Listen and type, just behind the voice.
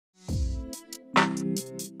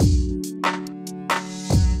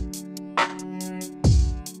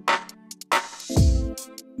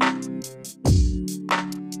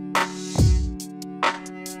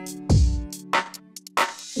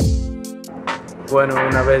Bueno,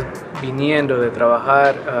 una vez viniendo de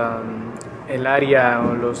trabajar, el área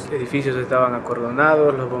o los edificios estaban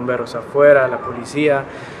acordonados, los bomberos afuera, la policía,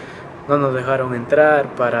 no nos dejaron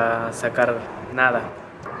entrar para sacar nada.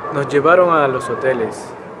 Nos llevaron a los hoteles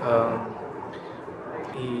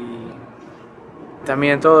y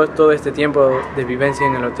también todo este tiempo de vivencia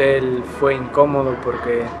en el hotel fue incómodo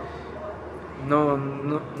porque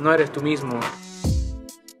no eres tú mismo.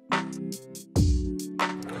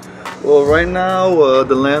 Well, right now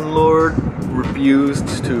the landlord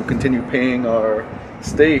refused to continue paying our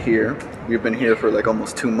stay here. We've been here for like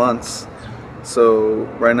almost 2 months. So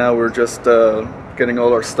right now we're just getting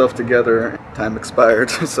all our stuff together. Time expired,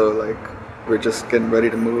 so like we're just getting ready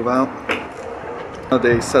to move out.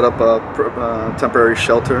 They set up a temporary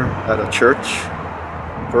shelter at a church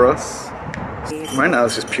for us. Right now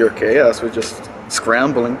it's just pure chaos. We're just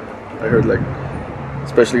scrambling. I heard like,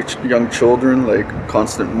 especially young children, like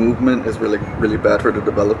constant movement is really bad for the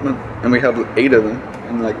development. And we have 8 of them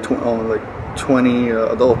and like 20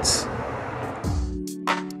 adults.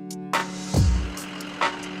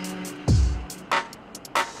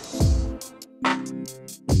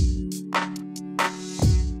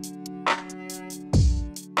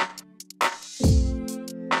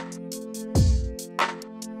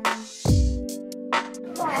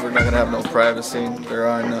 We're not gonna have no privacy. There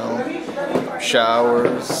are no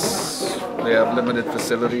showers. They have limited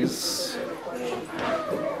facilities.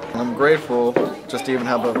 I'm grateful just to even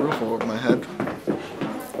have a roof over my head.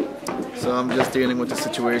 So I'm just dealing with the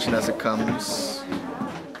situation as it comes.